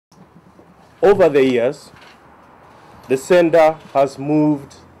Over the years, the center has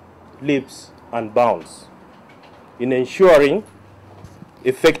moved leaps and bounds in ensuring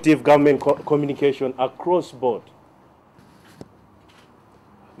effective government communication across board.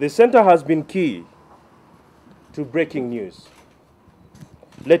 The center has been key to breaking news,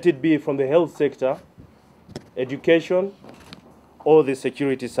 let it be from the health sector, education, or the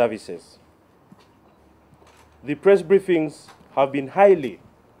security services. The press briefings have been highly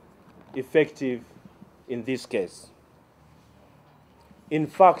effective in this case. In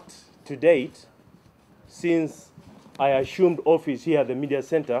fact, to date, since I assumed office here at the Media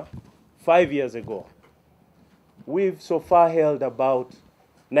Center 5 years ago, we've so far held about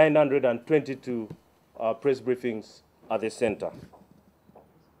 922 press briefings at the center.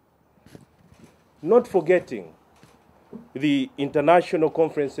 Not forgetting the international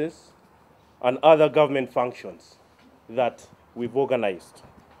conferences and other government functions that we've organized.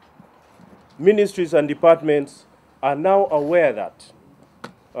 Ministries and departments are now aware that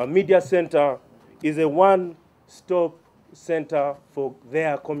a Media Center is a one-stop center for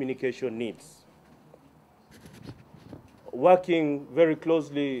their communication needs. Working very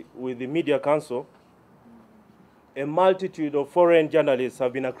closely with the Media Council, a multitude of foreign journalists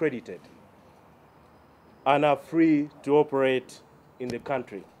have been accredited and are free to operate in the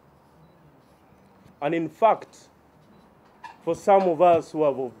country. And in fact, for some of us who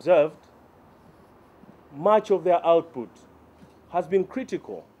have observed, much of their output has been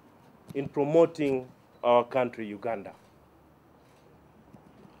critical in promoting our country, Uganda.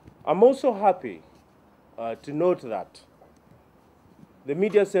 I'm also happy to note that the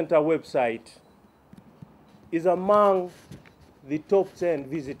Media Center website is among the top 10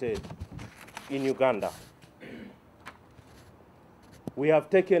 visited in Uganda. We have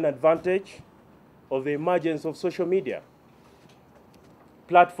taken advantage of the emergence of social media,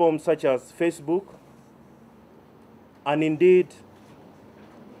 platforms such as Facebook, and indeed,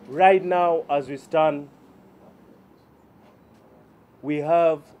 right now as we stand, we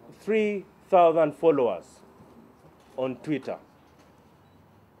have 3,000 followers on Twitter.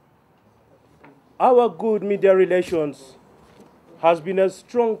 Our good media relations has been a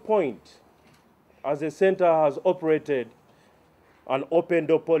strong point as the center has operated an open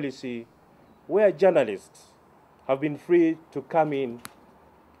door policy where journalists have been free to come in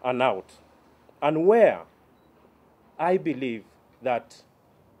and out, and where I believe that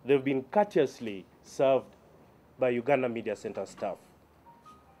they've been courteously served by Uganda Media Center staff.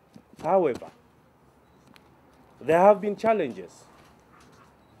 However, there have been challenges,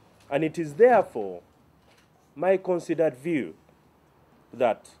 and it is therefore my considered view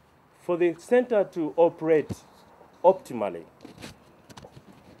that for the center to operate optimally,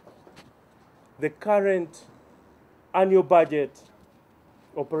 the current annual budget,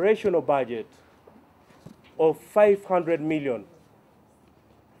 operational budget of 500 million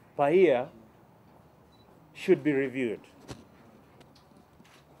per year should be reviewed.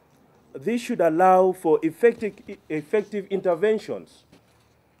 This should allow for effective interventions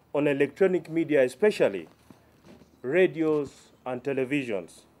on electronic media, especially radios and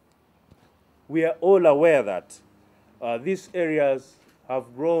televisions. We are all aware that these areas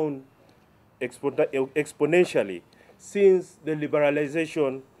have grown exponentially since the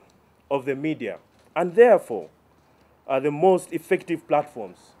liberalization of the media, and therefore are the most effective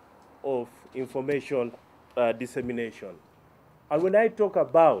platforms of information dissemination. And when I talk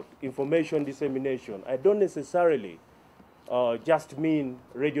about information dissemination, I don't necessarily just mean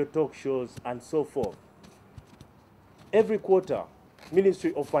radio talk shows and so forth. Every quarter,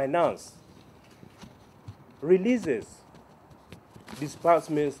 Ministry of Finance releases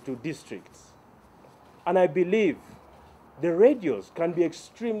disbursements to districts. And I believe the radios can be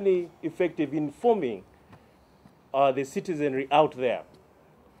extremely effective in informing the citizenry out there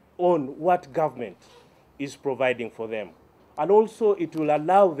on what government is providing for them. And also it will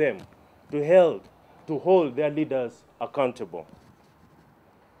allow them to hold their leaders accountable.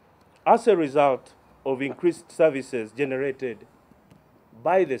 As a result of increased services generated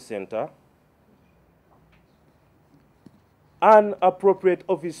by the center, an appropriate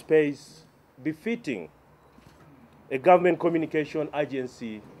office space befitting a government communication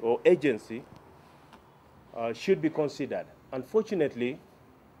agency or agency should be considered. Unfortunately,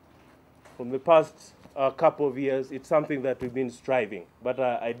 from the past couple of years, it's something that we've been striving. But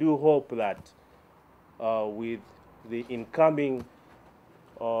I do hope that with the incoming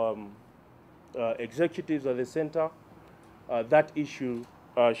executives of the center, that issue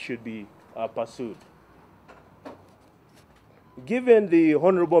should be pursued. Given the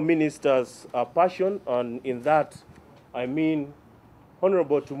Honorable Minister's passion, and in that I mean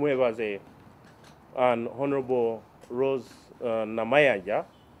Honorable Tumwebaze and Honorable Rose Namayanja,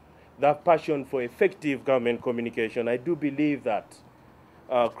 that passion for effective government communication, I do believe that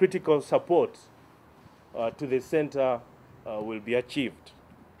critical support to the center will be achieved.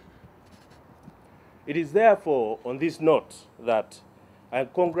 It is therefore on this note that I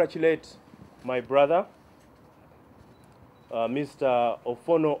congratulate my brother, Mr.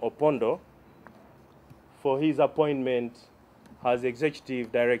 Ofono Opondo, for his appointment as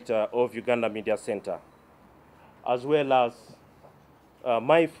Executive Director of Uganda Media Center, as well as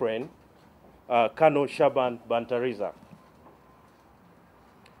my friend, Kano Shaban Bantariza.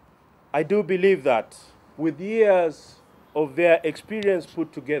 I do believe that with years of their experience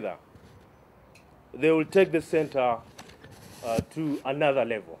put together, they will take the center to another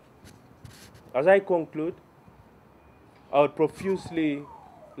level. As I conclude, I would profusely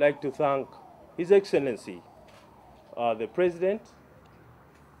like to thank His Excellency, the President,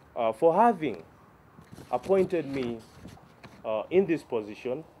 for having appointed me in this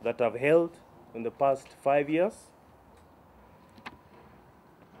position that I've held in the past 5 years.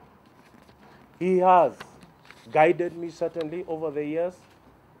 He has guided me certainly over the years,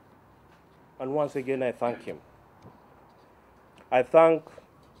 and once again I thank him. I thank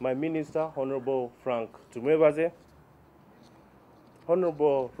my Minister, Honorable Frank Tumwebaze,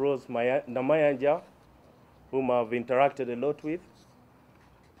 Honorable Rose Namayanja, whom I've interacted a lot with,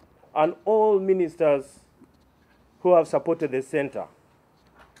 and all ministers who have supported the center,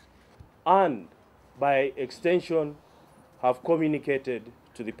 and by extension have communicated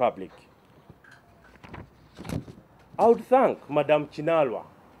to the public. I would thank Madam Chinalwa,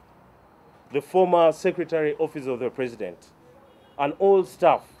 the former Secretary Office of the President, and all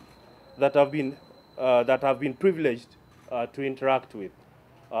staff that have been privileged to interact with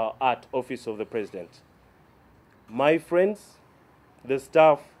at Office of the President. My friends, the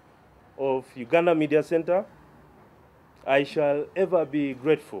staff of Uganda Media Center, I shall ever be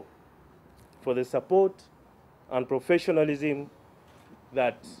grateful for the support and professionalism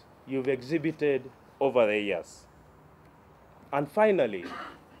that you've exhibited over the years. And finally,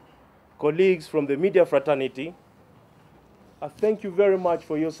 colleagues from the media fraternity, I thank you very much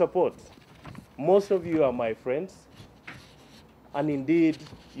for your support. Most of you are my friends, and indeed,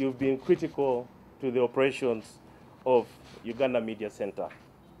 you've been critical to the operations of Uganda Media Center.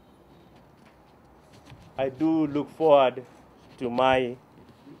 I do look forward to my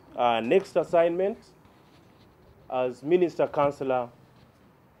next assignment as Minister Counselor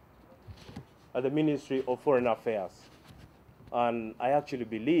at the Ministry of Foreign Affairs. And I actually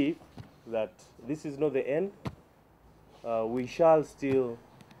believe that this is not the end. We shall still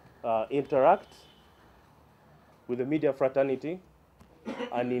interact with the media fraternity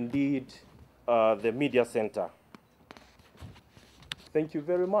and indeed the media center. Thank you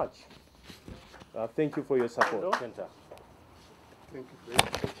very much. Thank you for your support, Center. Thank you.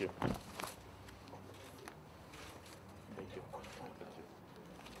 Thank you. Thank you.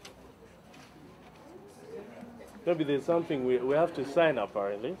 Maybe there's something we have to sign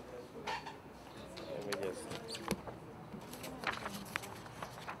apparently. Let me just.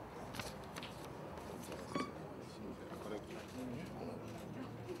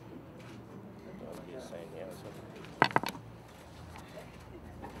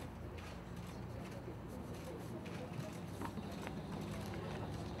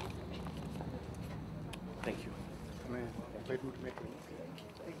 Thank you. Thank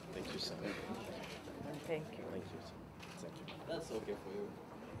Thank you, sir. Thank you. Thank you, sir. Thank you. That's okay for you.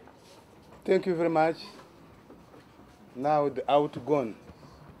 Thank you very much. Now the outgone.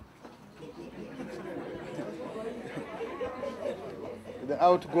 The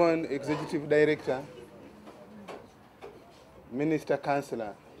outgone Executive Director, Minister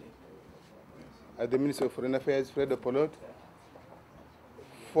Counselor at the Ministry of Foreign Affairs, Fred Polot,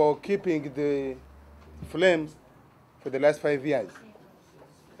 for keeping the flame for the last 5 years.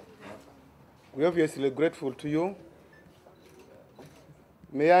 We're obviously grateful to you.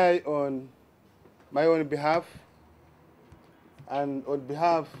 May I, on my own behalf and on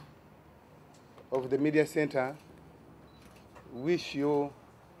behalf of the Media Center, wish you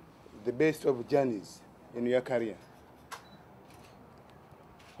the best of journeys in your career.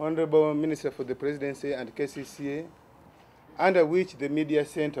 Honorable Minister for the Presidency and KCCA, under which the Media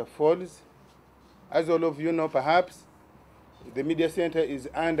Center falls, as all of you know perhaps, the Media Center is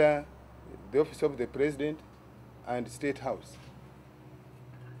under the Office of the President and State House.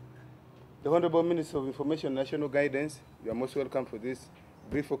 The Honorable Minister of Information and National Guidance, you are most welcome for this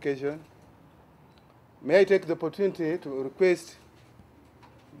brief occasion. May I take the opportunity to request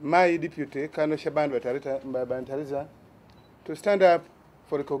my deputy, Kano Shaban Bantariza, to stand up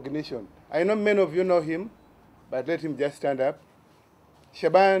for recognition. I know many of you know him, but let him just stand up.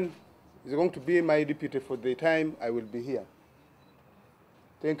 Shaban is going to be my deputy for the time I will be here.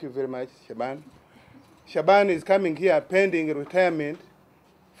 Thank you very much, Shaban. Shaban is coming here pending retirement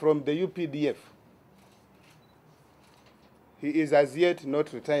from the UPDF. He is as yet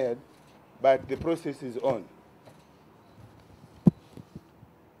not retired, but the process is on.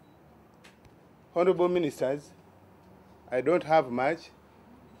 Honorable Ministers, I don't have much.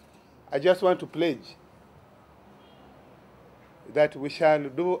 I just want to pledge that we shall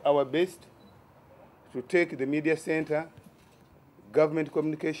do our best to take the media center, government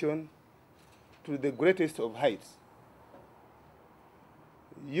communication, to the greatest of heights.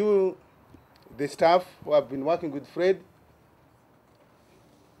 You, the staff who have been working with Fred,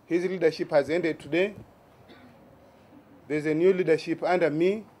 his leadership has ended today. There's a new leadership under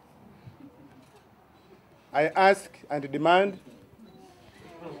me. I ask and demand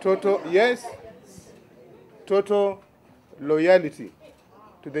total loyalty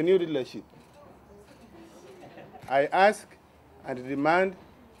to the new leadership. I ask and demand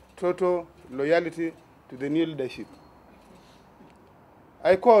total loyalty to the new leadership.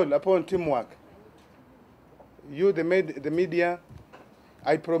 I call upon teamwork. You, the media,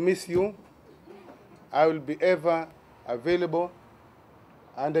 I promise you I will be ever available,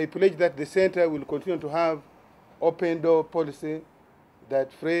 and I pledge that the center will continue to have open door policy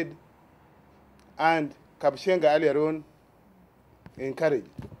that Fred and Kabshenga earlier on encouraged.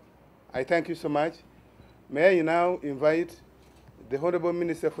 I thank you so much. May I now invite the Honorable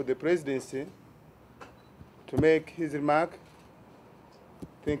Minister for the Presidency to make his remark.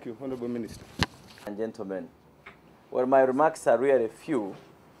 Thank you, Honorable Minister. And gentlemen, well, my remarks are really few,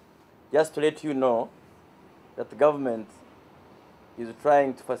 just to let you know that the government is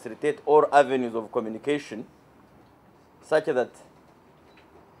trying to facilitate all avenues of communication such that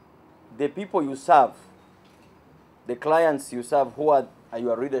the people you serve, the clients you serve who are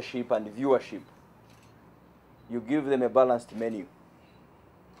your readership and viewership, you give them a balanced menu.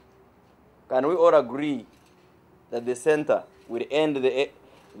 Can we all agree that the center will end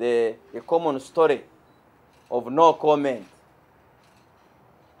the common story of no comment?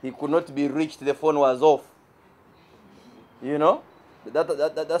 He could not be reached, the phone was off. You know,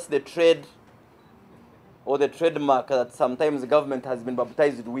 that's the trade or the trademark that sometimes the government has been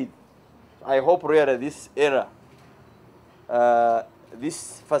baptized with. I hope really this era,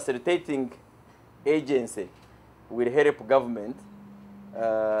 this facilitating agency will help government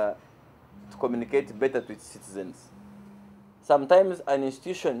to communicate better to its citizens. Sometimes an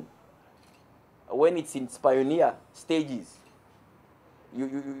institution, when it's in its pioneer stages,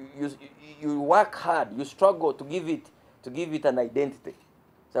 you work hard, you struggle to give it an identity.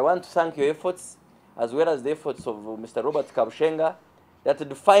 So I want to thank your efforts, as well as the efforts of Mr. Robert Kabshenga, that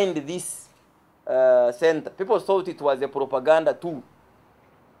defined this center. People thought it was a propaganda tool,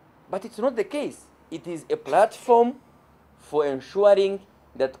 but it's not the case. It is a platform for ensuring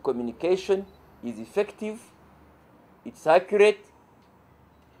that communication is effective, it's accurate,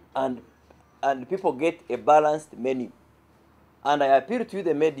 and people get a balanced menu. And I appeal to you,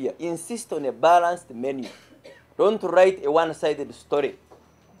 the media, insist on a balanced menu. Don't write a one-sided story.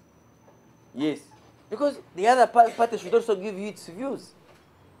 Yes, because the other party should also give you its views,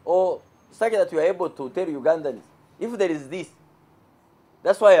 or such that you are able to tell Ugandans, if there is this.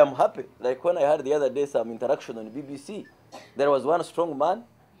 That's why I'm happy. Like when I had the other day some interaction on BBC, there was one strong man,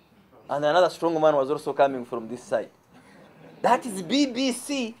 and another strong man was also coming from this side. That is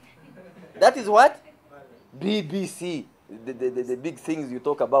BBC. That is what? BBC. The big things you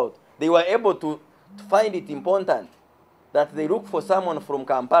talk about. They were able to find it important that they look for someone from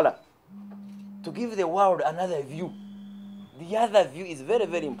Kampala to give the world another view. The other view is very,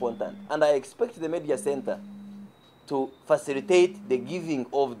 very important. And I expect the media center to facilitate the giving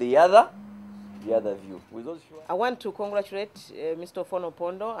of the other view. I want to congratulate Mr. Fono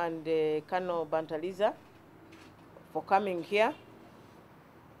Pondo and Kano Bantaliza for coming here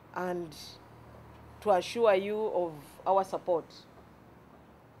and to assure you of our support.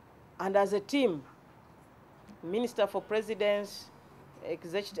 And as a team, Minister for Presidents,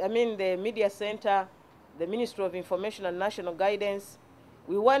 the Media Center, the Ministry of Information and National Guidance,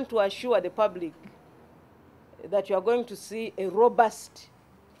 we want to assure the public that you are going to see a robust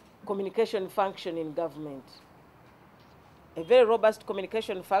communication function in government. A very robust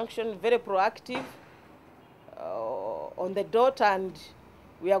communication function, very proactive, on the dot, and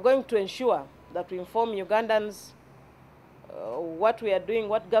we are going to ensure that we inform Ugandans what we are doing,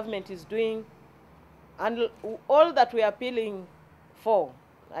 what government is doing, and all that we are appealing for.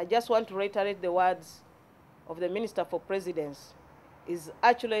 I just want to reiterate the words of the Minister for Presidents. is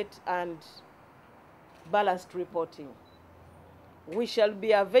accurate and balanced reporting. We shall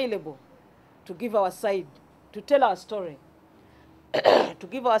be available to give our side, to tell our story, to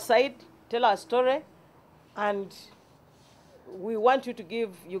give our side, tell our story, and we want you to give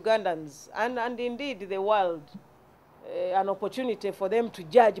Ugandans and indeed the world an opportunity for them to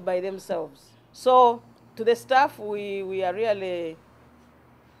judge by themselves. So to the staff, we are really,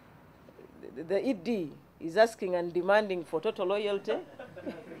 the ED is asking and demanding for total loyalty,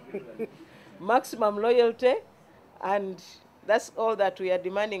 maximum loyalty, and that's all that we are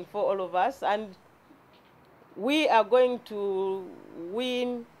demanding for all of us. And we are going to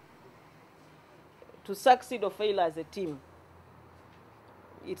win, to succeed or fail as a team.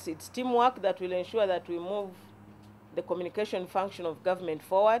 It's teamwork that will ensure that we move the communication function of government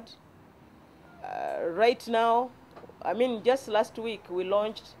forward. Right now, I mean, just last week we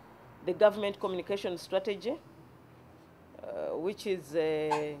launched the government communication strategy, which is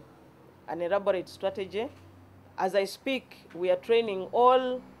an elaborate strategy. As I speak, we are training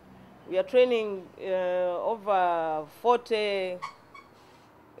over 40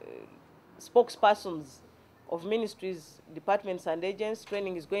 spokespersons of ministries, departments, and agents.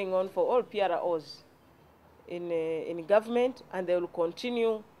 Training is going on for all PROs in government, and they will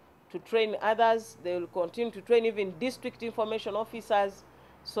continue to train others. They will continue to train even district information officers.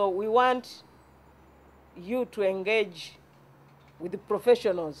 So we want you to engage with the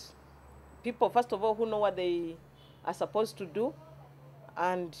professionals, people, first of all, who know what they are supposed to do,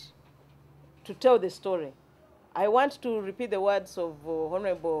 and to tell the story. I want to repeat the words of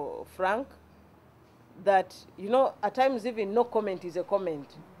Honorable Frank, that, you know, at times even no comment is a comment.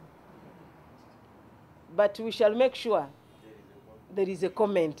 But we shall make sure there is a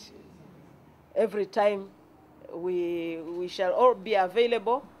comment every time. We shall all be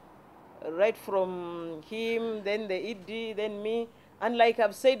available, right from him, then the ED, then me. And like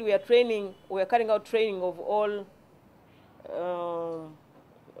I've said, we are carrying out training of all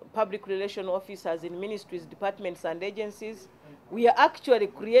public relation officers in ministries, departments, and agencies. We are actually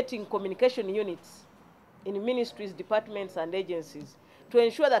creating communication units in ministries, departments, and agencies to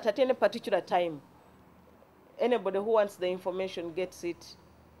ensure that at any particular time, anybody who wants the information gets it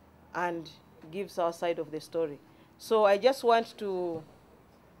and gives our side of the story. So I just want to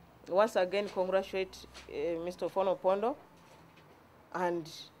once again congratulate Mr. Fono Pondo, and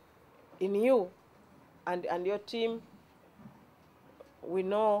in you and your team, we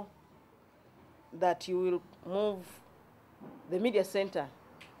know that you will move the media center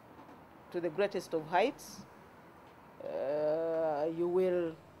to the greatest of heights. You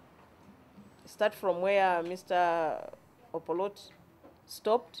will start from where Mr. Opolot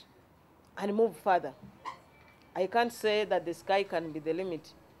stopped and move further. I can't say that the sky can be the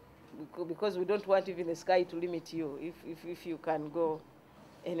limit, because we don't want even the sky to limit you if you can go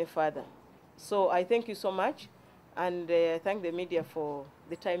any further. So I thank you so much, and I thank the media for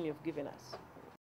the time you've given us.